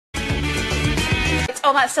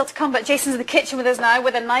all that's still to come, but Jason's in the kitchen with us now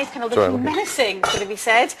with a knife, kind of looking menacing, could it be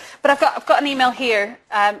said. But I've got an email here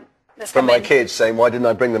that's from my kids saying, why didn't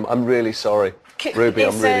I bring them? I'm really sorry. Ruby,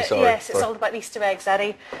 I'm really sorry. Yes, it's all about Easter eggs,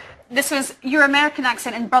 Daddy. This was, your American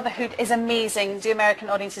accent in Brotherhood is amazing. Do American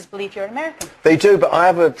audiences believe you're American? They do, but I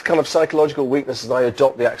have a kind of psychological weakness as I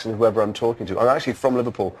adopt the accent of whoever I'm talking to. I'm actually from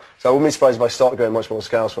Liverpool, so I wouldn't be surprised if I start going much more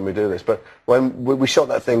Scouse when we do this. But when we shot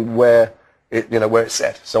that thing where it's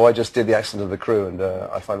set, so I just did the accent of the crew, and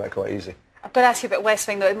I find that quite easy. I've got to ask you about West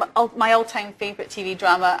Wing, though, my all-time favourite TV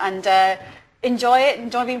drama, and enjoy it,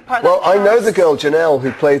 enjoy being part of that. Well, I know the girl, Janelle,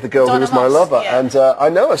 who played the girl who was my lover, and I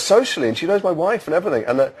know her socially, and she knows my wife and everything.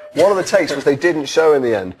 And one of the takes, which they didn't show in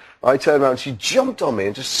the end, I turned around and she jumped on me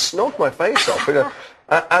and just snogged my face off.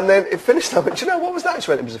 And then it finished, I went, do you know, what was that?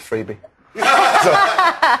 She went, it was a freebie.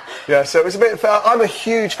 So it was a bit. I'm a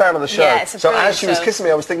huge fan of the show. Yeah, so as she was kissing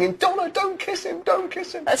me, I was thinking, Donna, don't kiss him, don't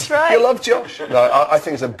kiss him. That's right. You love Josh. No, I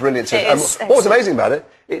think it's a brilliant series. And what was amazing about it,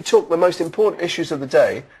 it took the most important issues of the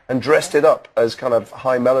day and dressed it up as kind of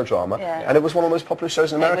high melodrama, and it was one of the most popular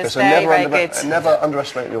shows in America. So never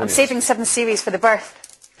underestimate the audience. I'm saving 7 series for the birth.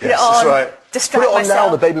 Put it Yes, on. that's right. Distract Put it on myself.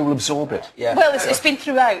 now, the baby will absorb it. Yeah. Well, it's been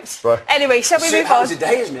throughout. Right. Anyway, shall we move on? It's a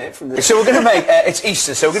day, isn't it? So we're going to make, it's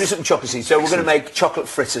Easter, so we're going to do something chocolatey. So we're going to make chocolate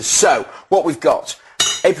fritters. So what we've got,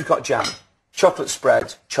 apricot jam, chocolate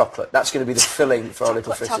spread, chocolate. That's going to be the filling for our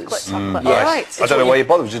little fritters. Chocolate. Yes. All right. I don't know why you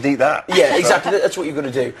bother, just eat that. Yeah, exactly. That's what you've got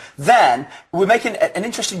to do. Then we're making an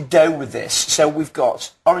interesting dough with this. So we've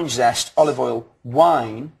got orange zest, olive oil,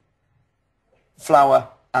 wine, flour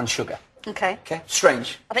and sugar. Okay. Okay,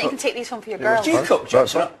 strange. I think you can take these home for your girls. Do you cook,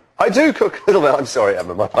 Johnson? I do cook a little bit. I'm sorry,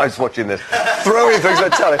 Emma. My wife's watching this. Throwing things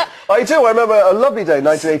at telly. I do. I remember a lovely day,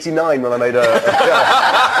 1989, when I made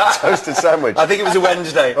a toasted sandwich. I think it was a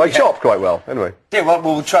Wednesday. I chopped quite well. Anyway. Yeah, well,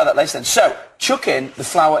 we'll try that later then. So, chuck in the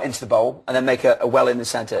flour into the bowl and then make a well in the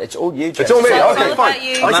centre. It's all you, Jess. It's all me. It's Okay, all fine. about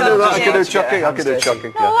you. I can do that. I can do Yeah. chucking. I can do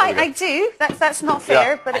chucking. No, I do. That's not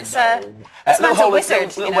fair, but it's a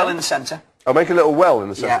wizard. Little well in the centre. I'll make a little well in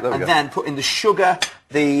the centre. Yeah, There we and go. then put in the sugar,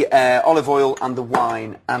 the olive oil and the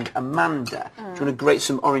wine. And Amanda, do you want to grate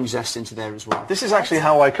some orange zest into there as well? This is actually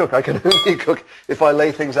how I cook. I can only cook if I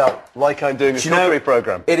lay things out like I'm doing a cookery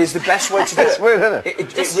programme. It is the best way to do it. It's weird, isn't it? It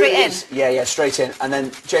Just really straight in. is. Yeah, straight in. And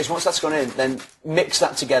then, Jason, once that's gone in, then mix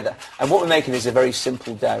that together. And what we're making is a very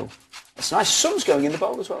simple dough. It's nice. Sun's going in the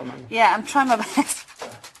bowl as well, Amanda. Yeah, I'm trying my best.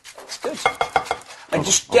 It's good. And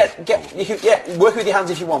just work with your hands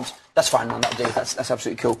if you want. That's fine, man. That'll do. That's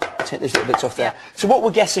absolutely cool. Take those little bits off there. Yeah. So what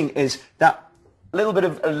we're getting is that little bit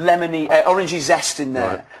of a lemony, orangey zest in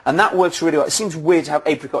there, and that works really well. It seems weird to have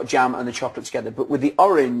apricot jam and the chocolate together, but with the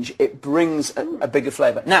orange, it brings a bigger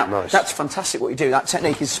flavour. Now, that's fantastic what you do. That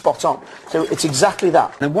technique is spot on. So it's exactly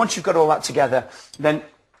that. And once you've got all that together, then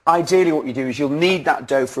ideally what you do is you'll knead that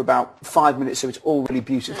dough for about 5 minutes so it's all really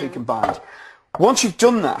beautifully combined. Once you've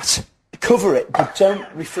done that, cover it, but don't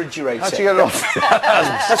refrigerate it. How'd you get it off?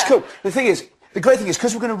 That's cool. The great thing is,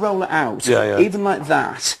 because we're going to roll it out, even like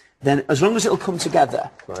that, then as long as it'll come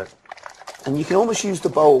together, and you can almost use the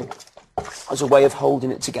bowl as a way of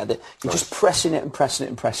holding it together. You're just pressing it and pressing it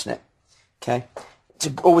and pressing it. Okay? It's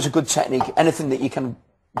always a good technique. Anything that you can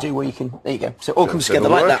do where you can, there you go. So it all comes together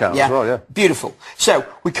like that. Yeah. Beautiful. So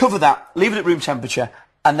we cover that, leave it at room temperature,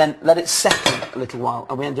 and then let it settle a little while,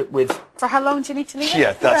 and we end up with... For how long do you need to leave it?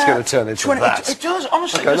 Yeah, that's going to turn into 20, that. It does,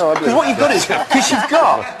 honestly. Okay, because what you've got is, because you've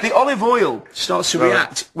got the olive oil starts to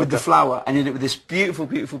react with the flour, and you end up with this beautiful,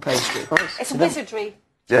 beautiful pastry. It's a wizardry.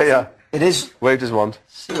 Yeah. It is. Waved his wand.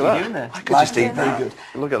 See what you're doing there. I could just eat very that. good.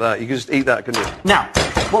 Look at that. You could just eat that, couldn't you? Now,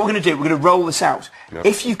 what we're going to do, we're going to roll this out.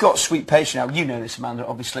 If you've got sweet pastry, now you know this, Amanda,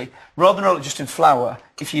 obviously, rather than roll it just in flour,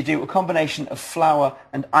 if you do a combination of flour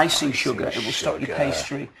and icing sugar, it will stop your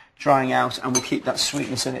pastry drying out and will keep that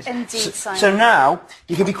sweetness in it. Indeed, Simon. So now,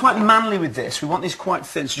 you can be quite manly with this. We want this quite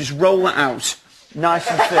thin, so just roll that out nice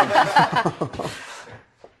and thin.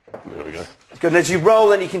 There we go. Good, and as you roll,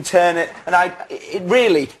 then you can turn it. And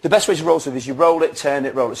really, the best way to roll stuff is you roll it, turn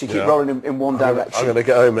it, roll it. So you keep rolling in one direction. I'm going to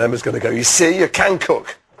get home and Emma's going to go, you see, you can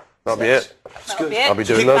cook. That'll be it. That's good. I'll be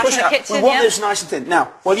doing Back that. in the kitchen, We want this nice and thin.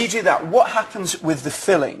 Now, while you do that, what happens with the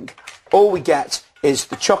filling? All we get is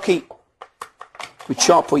the chocky. We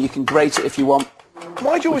chop, or you can grate it if you want.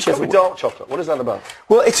 Why do you always go with dark chocolate? What is that about?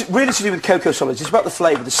 Well, it's really to do with cocoa solids. It's about the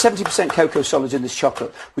flavour. There's 70% cocoa solids in this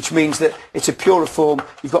chocolate, which means that it's a purer form.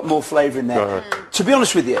 You've got more flavour in there. To be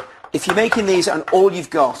honest with you, if you're making these and all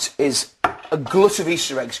you've got is a glut of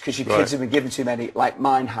Easter eggs because your kids have been given too many, like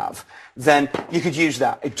mine have, then you could use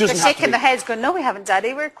that. It doesn't They're have to shaking be... their heads going, no, we haven't,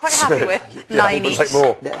 Daddy. We're quite happy with 9 each. Like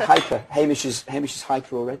more. Yeah, hyper. Hamish is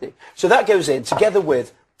hyper already. So that goes in together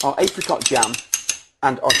with our apricot jam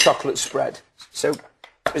and our chocolate spread. So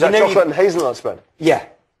is that chocolate and hazelnut spread? Yeah.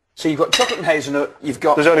 So you've got chocolate and hazelnut, you've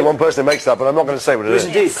got... There's only one person who makes that, but I'm not going to say what it is.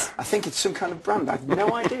 Indeed. I think it's some kind of brand. I have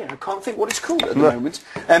no idea. I can't think what it's called at the moment.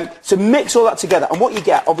 So mix all that together, and what you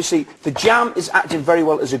get, obviously, the jam is acting very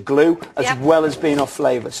well as a glue, as well as being off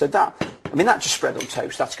flavour. So that, I mean, that just spread on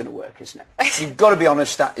toast, that's going to work, isn't it? You've got to be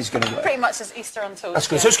honest, that is going to work. Pretty much as Easter on toast. That's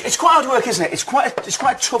good. So it's quite hard work, isn't it? It's quite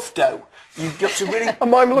a tough dough. You've got to really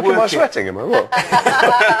Am I looking like sweating, am I? What?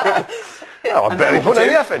 Oh, I barely put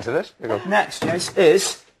any effort into this. Next, yes,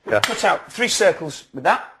 is... Cut out 3 circles with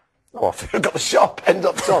that. Oh, I think I've got the sharp end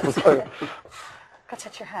up top. Got to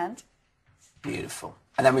touch your hand. Beautiful.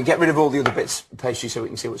 And then we get rid of all the other bits of pastry so we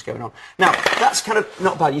can see what's going on. Now, that's kind of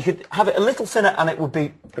not bad. You could have it a little thinner and it would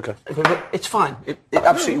be... Okay. It's fine. It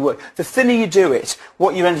absolutely works. The thinner you do it,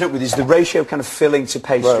 what you end up with is the ratio kind of filling to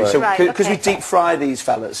pastry. So because we deep fry these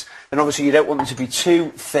fellas, then obviously you don't want them to be too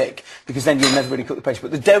thick because then you'll never really cook the pastry.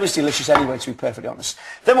 But the dough is delicious anyway, to be perfectly honest.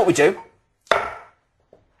 Then what we do...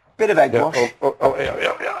 Bit of egg wash.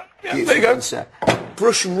 Yeah. There you go.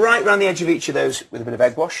 Brush right around the edge of each of those with a bit of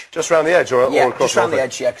egg wash. Just around the edge, or across just around the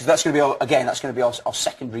edge, because that's going to be that's going to be our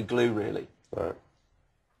secondary glue, really. Right.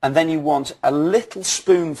 And then you want a little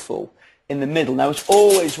spoonful in the middle. Now, it's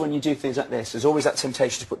always when you do things like this, there's always that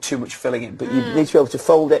temptation to put too much filling in, but you need to be able to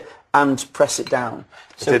fold it and press it down.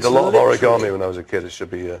 So I did a lot of origami when I was a kid. It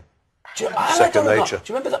should be. Second nature.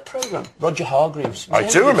 Do you remember that programme? Roger Hargreaves. I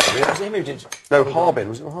do remember, Was it him who did? No, Harbin.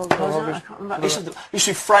 Was it Harbin? I can't remember.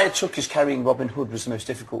 Usually Friar Tucker's carrying Robin Hood was the most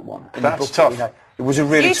difficult one. That's tough. It was a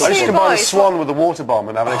really tough one. I used to buy the swan with the water bomb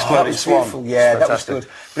and have an exploding swan. Beautiful. Yeah, that was good.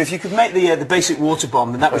 But if you could make the basic water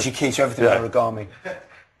bomb, then that was your key to everything with origami.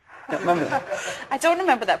 Remember that? I don't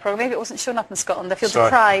remember that programme. Maybe it wasn't shown up in Scotland. I feel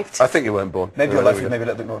deprived. I think you weren't born. Maybe your life was maybe a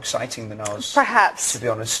little bit more exciting than ours. Perhaps. To be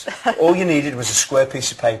honest. All you needed was a square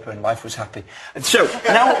piece of paper and life was happy. And so,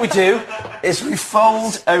 now what we do is we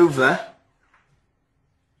fold over...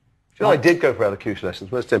 You know, I did go for elocution lessons.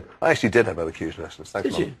 Where's Tim? I actually did have elocution lessons. Thanks,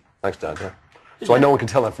 Did Mum. you? Thanks, Dad, So no one can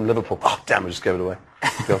tell I'm from Liverpool. Oh, damn, I just gave it away.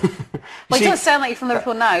 Well, you don't sound like you're from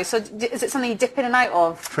Liverpool now, so is it something you dip in and out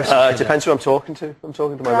of? It depends who I'm talking to. I'm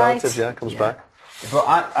talking to my relatives, it comes back. But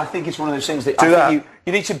I think it's one of those things that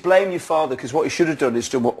you need to blame your father, because what you should have done is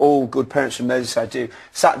done what all good parents from Merseyside do.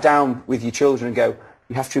 Sat down with your children and go,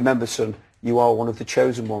 you have to remember, son, you are one of the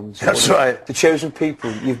chosen ones. That's right. The chosen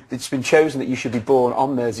people. It's been chosen that you should be born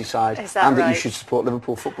on Merseyside and that you should support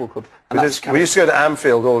Liverpool Football Club. And we used to go to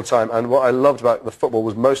Anfield all the time, and what I loved about the football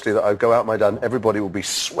was mostly that I'd go out with my dad and everybody would be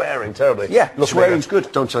swearing terribly. Yeah, swearing's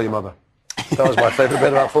good. Don't tell your mother. That was my favourite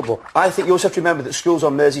bit about football. I think you also have to remember that schools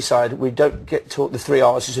on Merseyside, we don't get taught the 3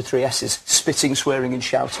 R's and the 3 S's, spitting, swearing and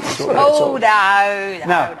shouting. No.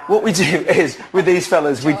 Now, what we do is, with these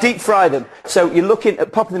fellas, we deep fry them. So you're looking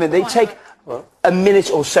at popping them in. They take a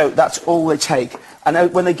minute or so. That's all they take.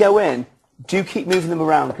 And when they go in, do keep moving them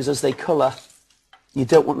around, because as they colour, you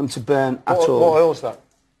don't want them to burn at all. What oil is that?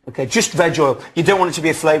 Okay, just veg oil. You don't want it to be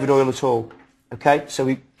a flavoured oil at all. Okay, so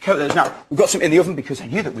we coat those. Now, we've got some in the oven because I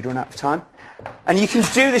knew that we'd run out of time. And you can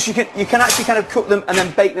do this, you can actually kind of cook them and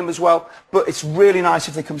then bake them as well, but it's really nice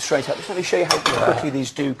if they come straight out. Just let me show you how quickly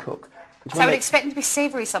these do cook. So I would expect them to be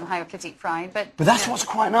savoury somehow after deep frying, but that's what's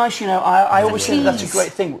quite nice, you know. I always think that's a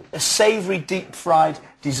great thing. A savoury deep fried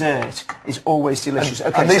dessert is always delicious.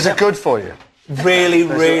 And these are good for you. Really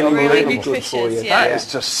good for you. Yeah. That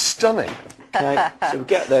is just stunning. Okay, so we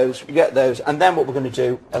get those, and then what we're going to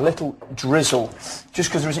do, a little drizzle, just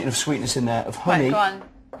because there isn't enough sweetness in there, of honey. Right, go on.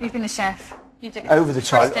 You've been the chef. Over the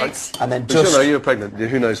top, and then just... You know, you're pregnant.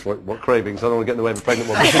 Who knows what cravings? I don't want to get in the way of a pregnant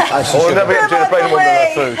woman. Or never get to a pregnant woman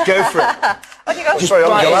with her food. Go for it. Okay, go. Sorry,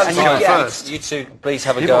 I'm going first. You two, please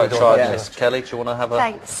have a go at trying this. Kelly, do you want to have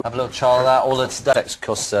a little trial of that? All the steaks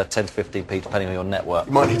cost 10 to 15p depending on your network.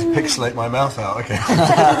 You might need to pixelate my mouth out. Okay.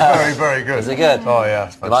 Very good. Is it good? Oh yeah,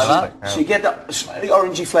 it's like that? So you get that slightly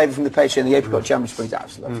orangey flavour from the pastry, and the apricot jam just brings it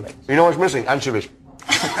out. Lovely. You know what's missing? Anchovies.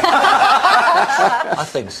 I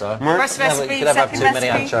think so. First recipe, you could never have second too many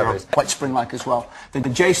recipe. anchovies. Quite spring-like as well.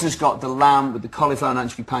 Then Jason's got the lamb with the cauliflower and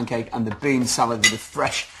anchovy pancake and the bean salad with the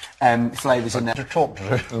fresh flavours in there. To talk to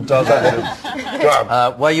who does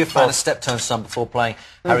that? Were you a fan of Steptoe's Son before playing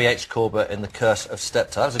Harry H. Corbett in The Curse of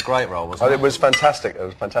Steptoe? That was a great role, wasn't it? It was fantastic. It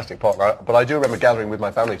was a fantastic part. But I do remember gathering with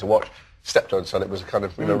my family to watch Steptoe's Son. It was kind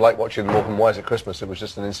of, like watching Morecambe Wise at Christmas. It was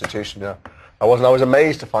just an institution, yeah. I was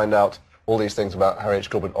amazed to find out all these things about Harry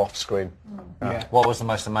H. Corbett off screen. Yeah. What was the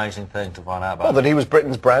most amazing thing to find out about? Well, that he was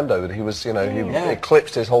Britain's Brando, that he was, he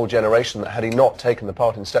eclipsed his whole generation, that had he not taken the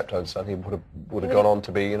part in Steptoe's Son, he would have gone on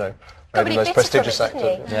to be, maybe the most prestigious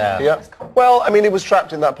actor. Yeah. Well, I mean, he was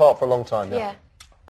trapped in that part for a long time, yeah.